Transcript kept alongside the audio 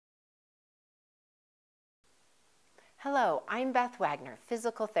Hello, I'm Beth Wagner,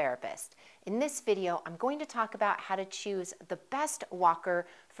 physical therapist. In this video, I'm going to talk about how to choose the best walker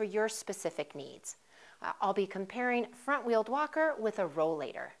for your specific needs. I'll be comparing front-wheeled walker with a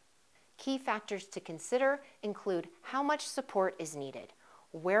rollator. Key factors to consider include how much support is needed,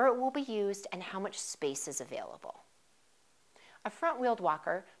 where it will be used, and how much space is available. A front-wheeled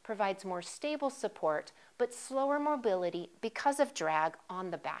walker provides more stable support but slower mobility because of drag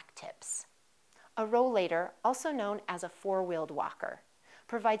on the back tips. A rollator, also known as a four-wheeled walker,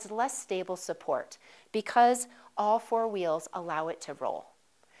 provides less stable support because all four wheels allow it to roll.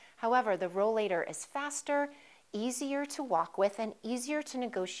 However, the rollator is faster, easier to walk with, and easier to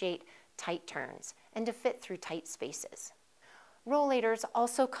negotiate tight turns and to fit through tight spaces. Rollators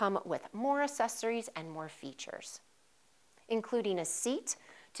also come with more accessories and more features, including a seat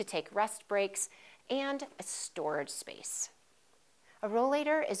to take rest breaks and a storage space. A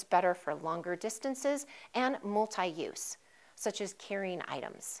rollator is better for longer distances and multi-use, such as carrying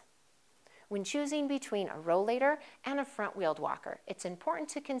items. When choosing between a rollator and a front-wheeled walker, it's important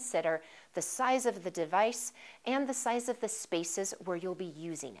to consider the size of the device and the size of the spaces where you'll be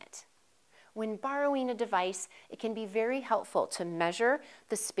using it. When borrowing a device, it can be very helpful to measure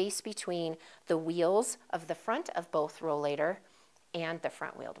the space between the wheels of the front of both rollator and the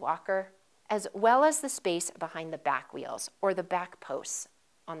front-wheeled walker, as well as the space behind the back wheels or the back posts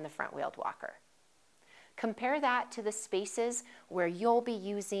on the front-wheeled walker. Compare that to the spaces where you'll be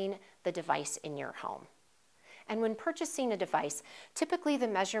using the device in your home. And when purchasing a device, typically the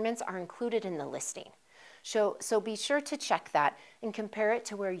measurements are included in the listing. So be sure to check that and compare it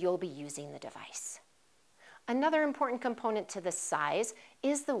to where you'll be using the device. Another important component to the size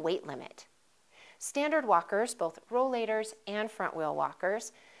is the weight limit. Standard walkers, both rollators and front-wheel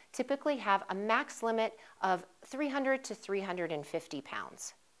walkers, typically have a max limit of 300 to 350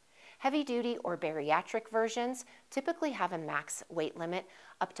 pounds. Heavy-duty or bariatric versions typically have a max weight limit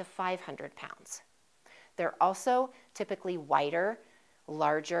up to 500 pounds. They're also typically wider,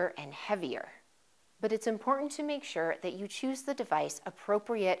 larger, and heavier. But it's important to make sure that you choose the device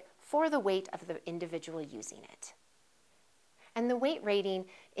appropriate for the weight of the individual using it. And the weight rating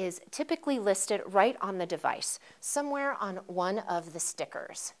is typically listed right on the device, somewhere on one of the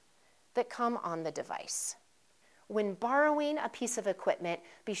stickers that come on the device. When borrowing a piece of equipment,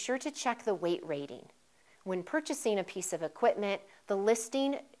 be sure to check the weight rating. When purchasing a piece of equipment, the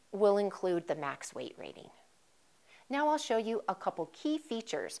listing will include the max weight rating. Now I'll show you a couple key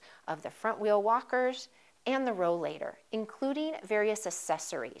features of the front wheel walkers and the rollator, including various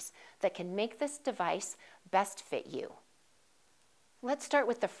accessories that can make this device best fit you. Let's start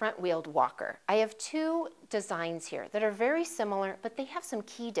with the front-wheeled walker. I have two designs here that are very similar, but they have some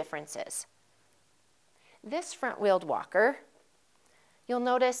key differences. This front-wheeled walker, you'll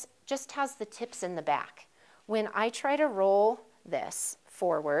notice, just has the tips in the back. When I try to roll this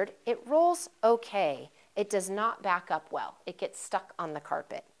forward, it rolls okay. It does not back up well. It gets stuck on the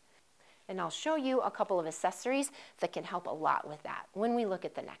carpet. And I'll show you a couple of accessories that can help a lot with that when we look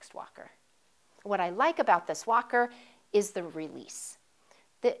at the next walker. What I like about this walker is the release.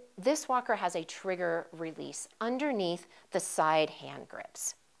 This walker has a trigger release underneath the side hand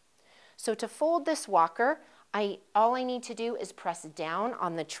grips. So to fold this walker, all I need to do is press down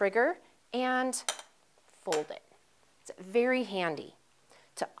on the trigger and fold it. It's very handy.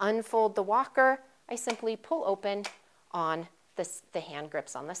 To unfold the walker, I simply pull open on the hand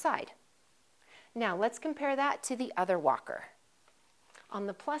grips on the side. Now let's compare that to the other walker. On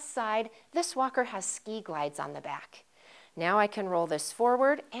the plus side, this walker has ski glides on the back. Now I can roll this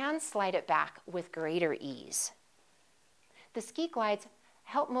forward and slide it back with greater ease. The ski glides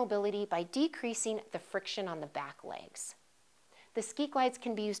help mobility by decreasing the friction on the back legs. The ski glides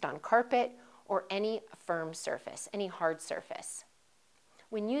can be used on carpet or any firm surface, any hard surface.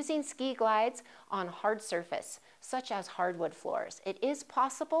 When using ski glides on hard surface, such as hardwood floors, it is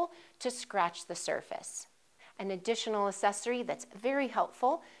possible to scratch the surface. An additional accessory that's very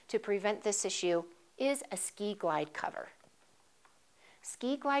helpful to prevent this issue is a ski glide cover.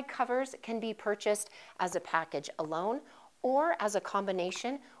 Ski glide covers can be purchased as a package alone or as a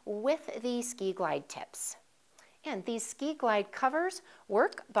combination with the ski glide tips. And these ski glide covers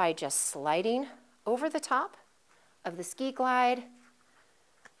work by just sliding over the top of the ski glide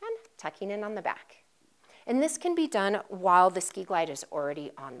and tucking in on the back. And this can be done while the ski glide is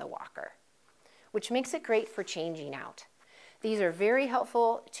already on the walker, which makes it great for changing out. These are very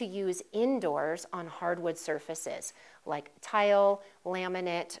helpful to use indoors on hardwood surfaces like tile,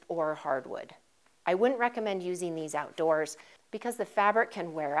 laminate, or hardwood. I wouldn't recommend using these outdoors because the fabric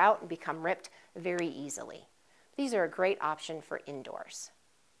can wear out and become ripped very easily. These are a great option for indoors.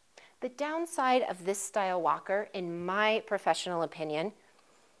 The downside of this style walker, in my professional opinion,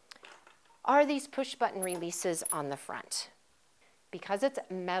 are these push button releases on the front. Because it's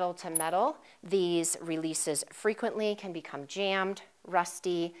metal to metal, these releases frequently can become jammed,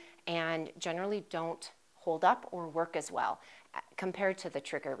 rusty, and generally don't hold up or work as well compared to the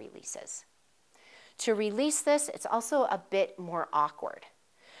trigger releases. To release this, it's also a bit more awkward.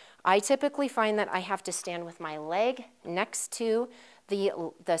 I typically find that I have to stand with my leg next to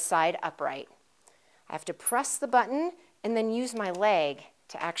the side upright. I have to press the button and then use my leg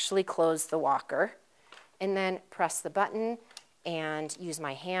to actually close the walker, and then press the button and use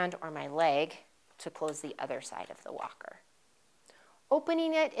my hand or my leg to close the other side of the walker.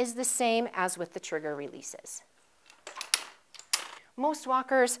 Opening it is the same as with the trigger releases. Most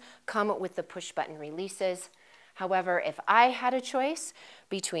walkers come with the push button releases. However, if I had a choice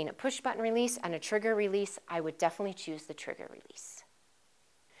between a push button release and a trigger release, I would definitely choose the trigger release.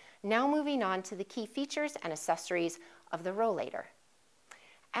 Now moving on to the key features and accessories of the Rollator.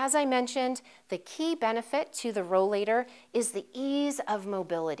 As I mentioned, the key benefit to the Rollator is the ease of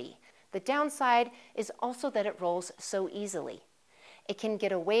mobility. The downside is also that it rolls so easily. It can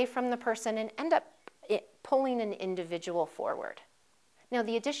get away from the person and end up pulling an individual forward. Now,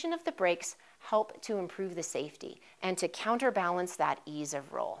 the addition of the brakes help to improve the safety and to counterbalance that ease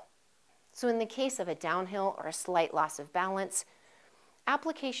of roll. So in the case of a downhill or a slight loss of balance,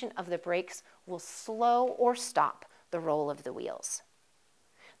 application of the brakes will slow or stop the roll of the wheels.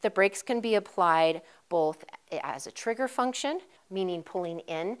 The brakes can be applied both as a trigger function, meaning pulling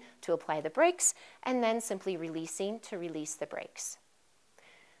in to apply the brakes, and then simply releasing to release the brakes.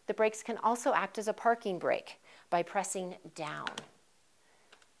 The brakes can also act as a parking brake by pressing down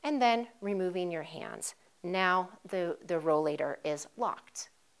and then removing your hands. Now the Rollator is locked.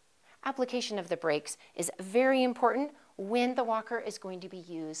 Application of the brakes is very important when the walker is going to be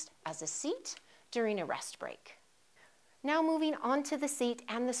used as a seat during a rest break. Now moving on to the seat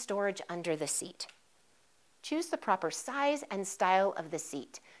and the storage under the seat. Choose the proper size and style of the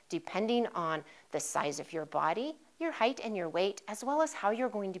seat, depending on the size of your body, your height and your weight, as well as how you're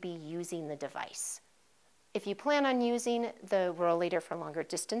going to be using the device. If you plan on using the Rollator for longer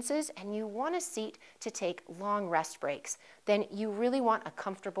distances and you want a seat to take long rest breaks, then you really want a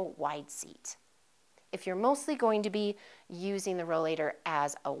comfortable wide seat. If you're mostly going to be using the Rollator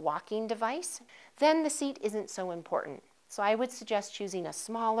as a walking device, then the seat isn't so important. So I would suggest choosing a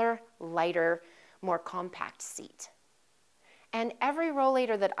smaller, lighter, more compact seat. And every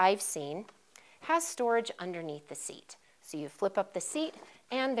Rollator that I've seen has storage underneath the seat. So you flip up the seat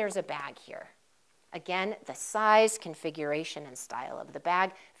and there's a bag here. Again, the size, configuration, and style of the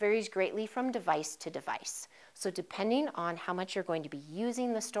bag varies greatly from device to device. So depending on how much you're going to be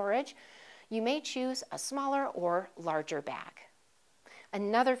using the storage, you may choose a smaller or larger bag.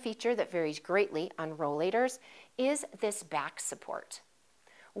 Another feature that varies greatly on Rollators is this back support.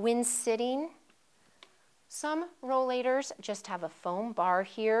 When sitting, some Rollators just have a foam bar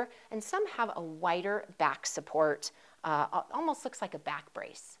here, and some have a wider back support, almost looks like a back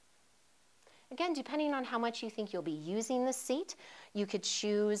brace. Again, depending on how much you think you'll be using the seat, you could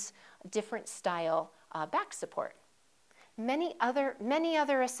choose a different style back support. Many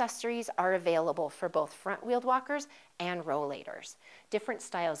other accessories are available for both front-wheeled walkers and Rollators. Different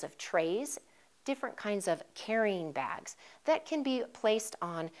styles of trays, different kinds of carrying bags that can be placed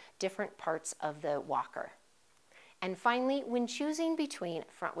on different parts of the walker. And finally, when choosing between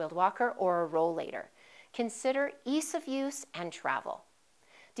a front-wheeled walker or a Rollator, consider ease of use and travel.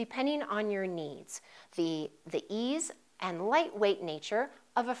 Depending on your needs, the ease and lightweight nature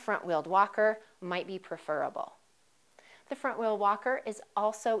of a front-wheeled walker might be preferable. The front-wheel walker is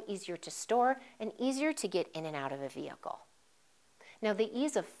also easier to store and easier to get in and out of a vehicle. Now, the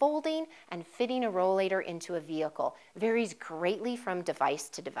ease of folding and fitting a Rollator into a vehicle varies greatly from device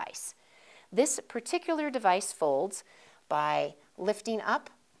to device. This particular device folds by lifting up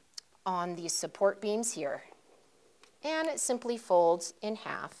on these support beams here, and it simply folds in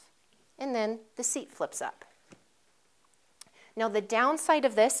half, and then the seat flips up. Now, the downside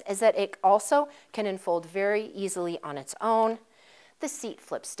of this is that it also can unfold very easily on its own. The seat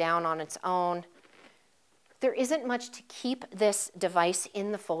flips down on its own. There isn't much to keep this device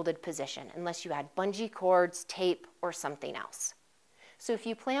in the folded position unless you add bungee cords, tape, or something else. So if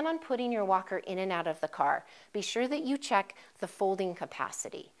you plan on putting your walker in and out of the car, be sure that you check the folding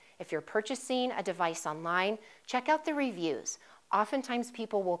capacity. If you're purchasing a device online, check out the reviews. Oftentimes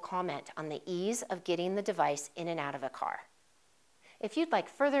people will comment on the ease of getting the device in and out of a car. If you'd like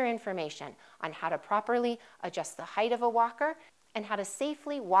further information on how to properly adjust the height of a walker and how to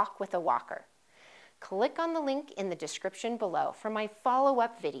safely walk with a walker, click on the link in the description below for my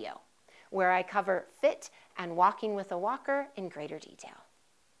follow-up video. where I cover fit and walking with a walker in greater detail.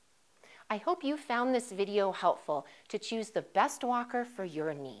 I hope you found this video helpful to choose the best walker for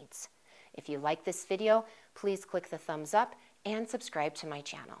your needs. If you like this video, please click the thumbs up and subscribe to my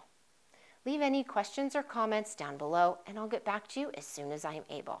channel. Leave any questions or comments down below and I'll get back to you as soon as I am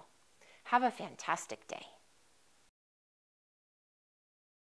able. Have a fantastic day.